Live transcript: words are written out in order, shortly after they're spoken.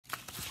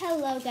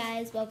Hello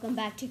guys, welcome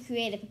back to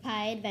Creative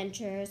Papaya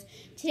Adventures.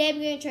 Today I'm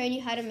going to show you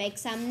how to make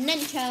some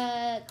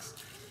nunchucks.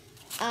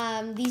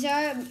 These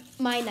are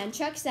my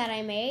nunchucks that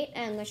I made,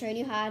 and I'm going to show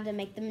you how to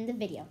make them in the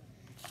video.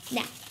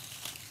 Now,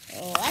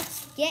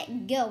 let's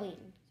get going.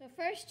 So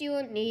first you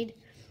will need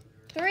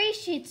 3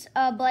 sheets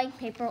of blank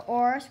paper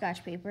or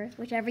scratch paper,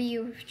 whichever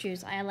you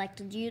choose. I like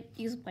to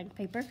use blank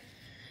paper.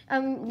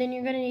 Then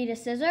you're going to need a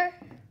scissor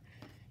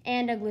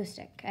and a glue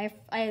stick.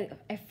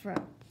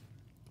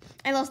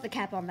 I lost the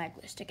cap on that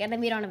glue stick, and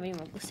then we don't have any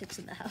more glue sticks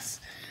in the house.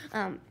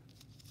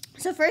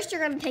 So first you're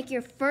going to take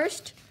your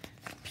first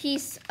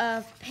piece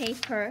of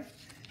paper,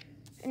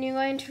 and you're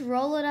going to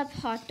roll it up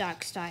hot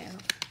dog style,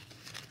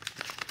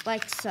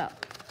 like so.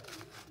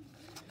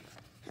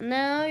 And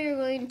now you're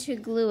going to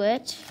glue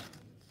it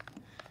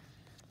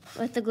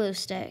with the glue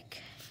stick.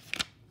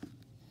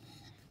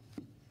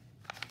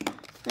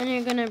 Then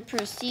you're going to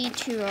proceed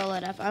to roll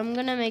it up. I'm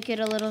going to make it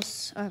a little...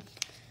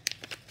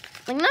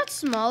 like not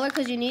smaller,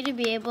 because you need to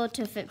be able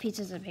to fit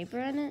pieces of paper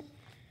in it.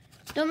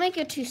 Don't make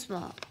it too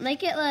small.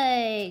 Make it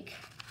like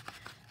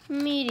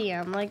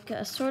medium, like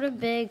a sort of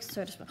big,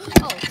 sort of small.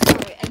 Oh,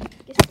 sorry, I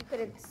guess you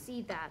couldn't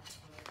see that.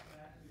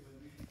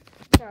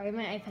 Sorry,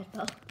 my iPad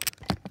fell.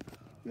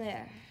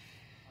 There.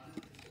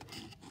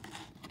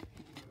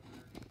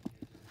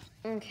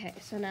 Okay,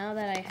 so now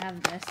that I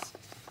have this,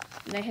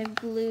 and I have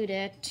glued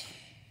it.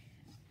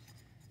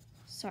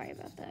 Sorry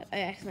about that.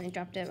 I accidentally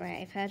dropped it on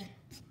my iPad.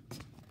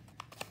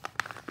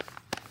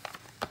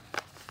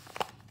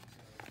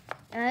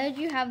 Now that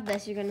you have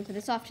this, you're going to put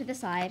this off to the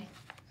side.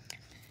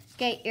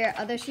 Get your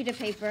other sheet of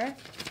paper,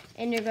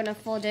 and you're going to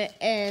fold it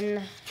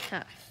in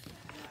half.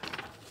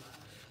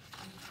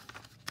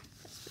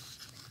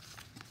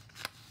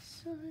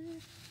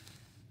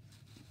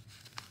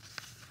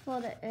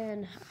 Fold it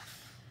in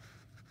half.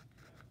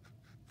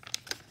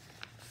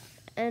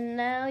 And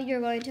now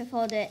you're going to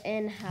fold it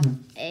in half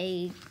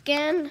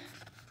again.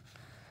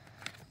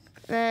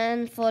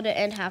 Then fold it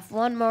in half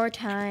one more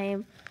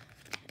time.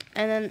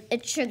 And then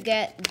it should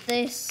get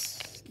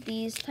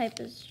these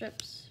type of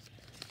strips.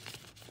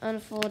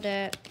 Unfold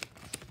it.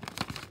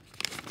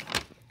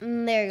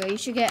 And there you go. You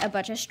should get a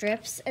bunch of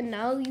strips. And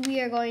now we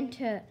are going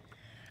to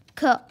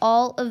cut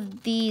all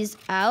of these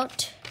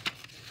out.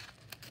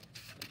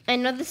 I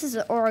know this is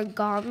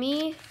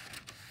origami,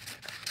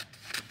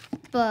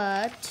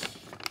 but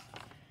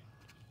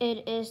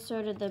it is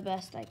sort of the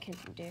best I can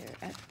do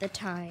at the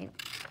time.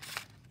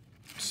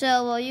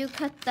 So while you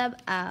cut them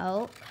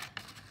out,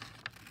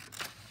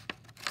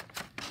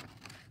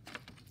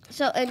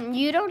 and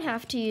you don't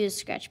have to use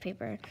scratch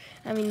paper.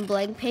 I mean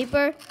blank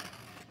paper.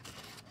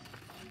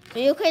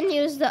 You can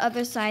use the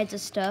other sides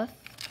of stuff.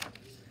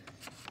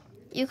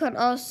 You can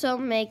also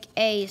make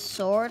a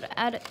sword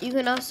out of, you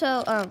can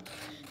also,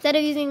 instead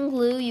of using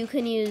glue, you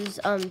can use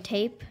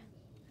tape.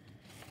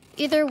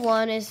 Either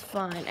one is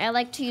fine. I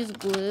like to use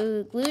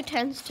glue. Glue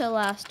tends to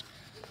last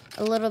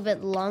a little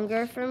bit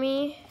longer for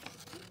me.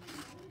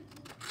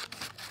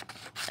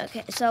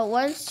 Okay, so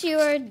once you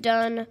are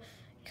done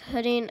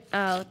cutting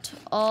out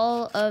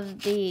all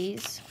of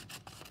these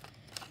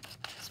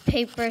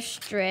paper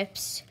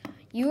strips,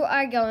 you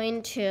are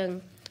going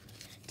to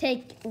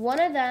take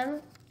one of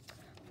them,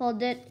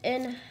 fold it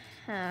in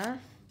half,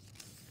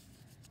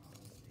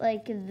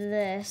 like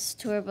this,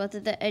 to where both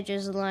of the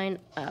edges line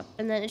up,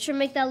 and then it should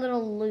make that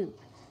little loop.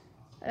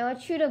 I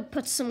want you to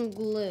put some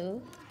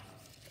glue.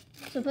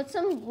 So put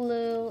some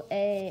glue,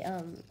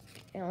 let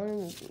me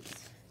move these.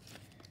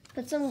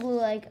 Put some glue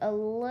like a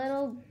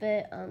little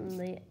bit on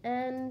the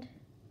end,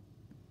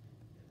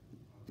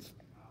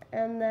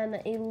 and then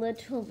a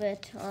little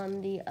bit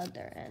on the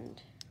other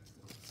end.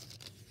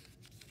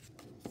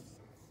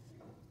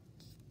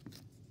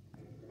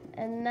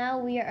 And now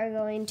we are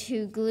going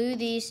to glue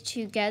these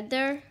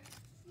together.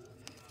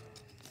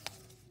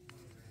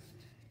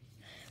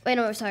 Wait,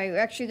 no, sorry, we're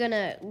actually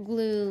gonna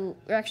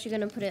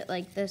put it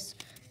like this,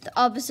 the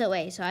opposite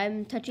way. So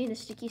I'm touching the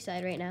sticky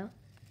side right now.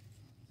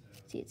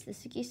 See, it's the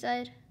sticky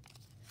side.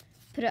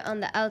 Put it on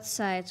the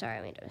outside. Sorry,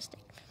 I made a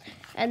mistake.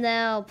 And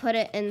then I'll put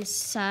it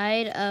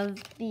inside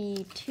of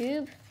the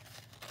tube.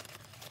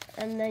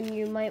 And then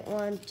you might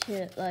want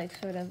to,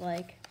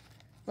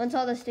 once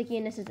all the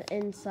stickiness is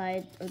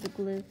inside of the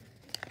glue,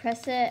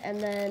 press it,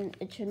 and then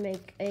it should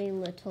make a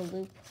little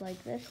loop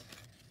like this.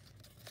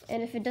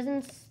 And if it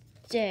doesn't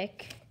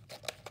stick,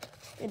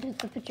 you have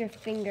to put your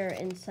finger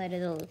inside of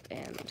the loop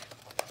and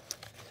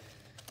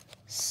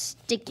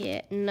stick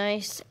it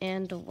nice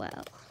and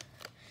well.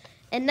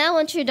 And now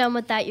once you're done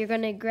with that, you're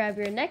going to grab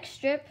your next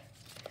strip.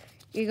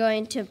 You're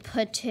going to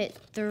put it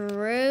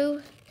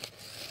through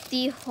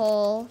the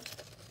hole.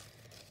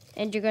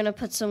 And you're going to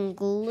put some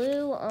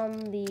glue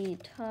on the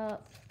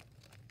top.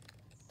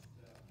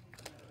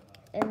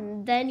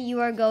 And then you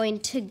are going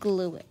to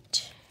glue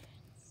it.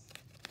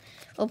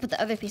 We'll put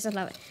the other piece on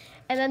top of it.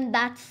 And then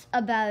that's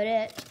about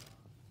it.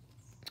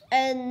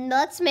 And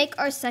let's make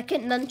our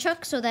second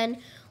nunchuck so then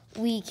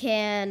we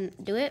can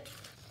do it.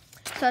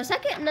 So our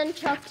second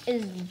nunchuck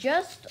is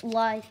just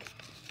like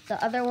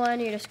the other one.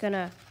 You're just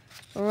gonna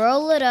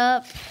roll it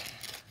up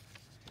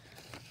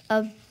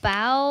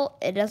about.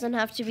 It doesn't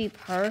have to be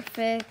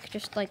perfect,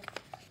 just like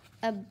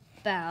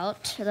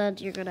about. Then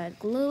you're gonna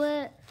glue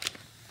it.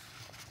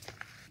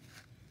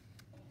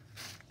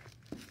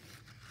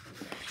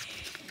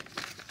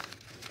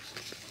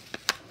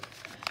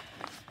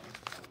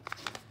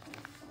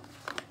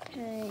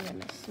 Okay, you're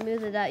gonna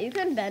smooth it out. You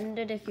can bend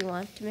it if you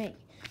want to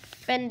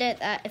bend it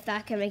if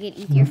that can make it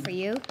easier for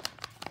you.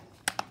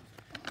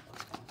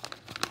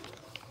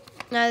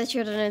 Now that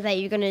you're done with that,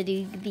 you're gonna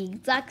do the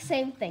exact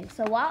same thing.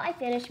 So while I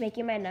finish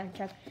making my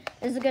nunchuck,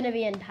 this is gonna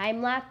be in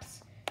time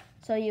lapse,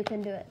 so you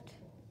can do it.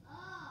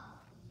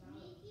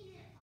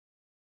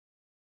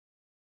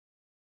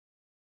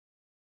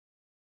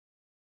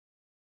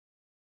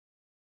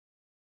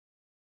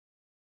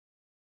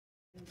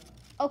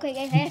 Okay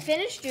guys, I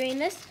finished doing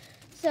this.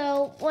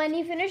 So when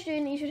you finish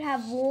doing it, you should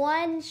have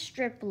one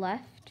strip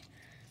left.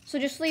 So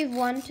just leave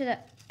one to the,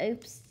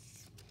 oops.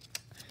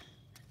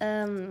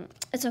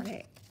 It's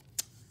okay.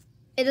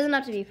 It doesn't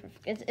have to be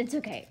perfect. It's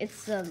okay.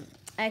 It's, I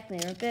actually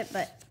ripped it,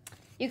 but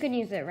you can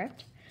use it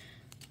ripped.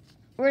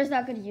 We're just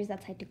not going to use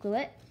that side to glue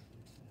it.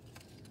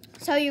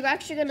 So you're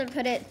actually going to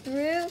put it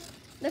through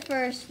the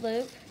first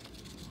loop.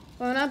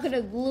 But we're not going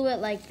to glue it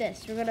like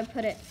this. We're going to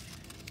put it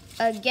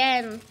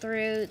again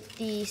through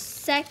the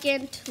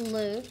second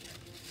loop.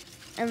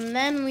 And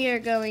then we are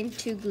going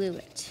to glue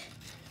it.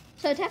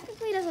 So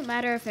technically it doesn't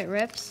matter if it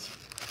rips.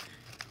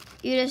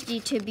 You just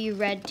need to be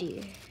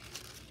ready.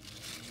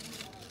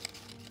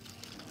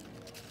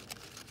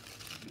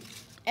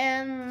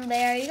 And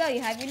there you go,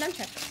 you have your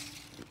nunchucks.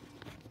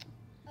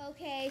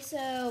 Okay,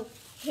 so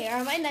here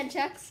are my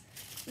nunchucks.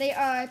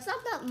 It's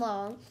not that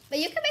long, but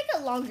you can make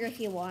it longer if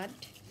you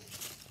want.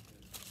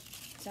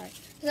 Sorry.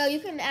 So you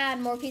can add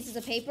more pieces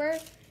of paper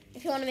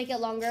if you want to make it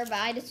longer,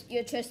 but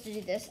you chose to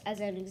do this as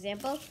an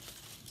example.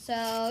 So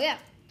yeah,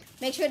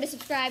 make sure to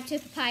subscribe to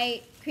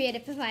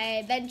Creative Papaya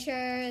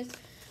Adventures,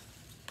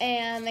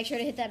 and make sure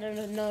to hit that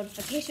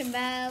notification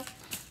bell,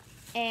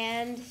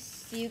 and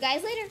see you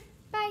guys later.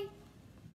 Bye.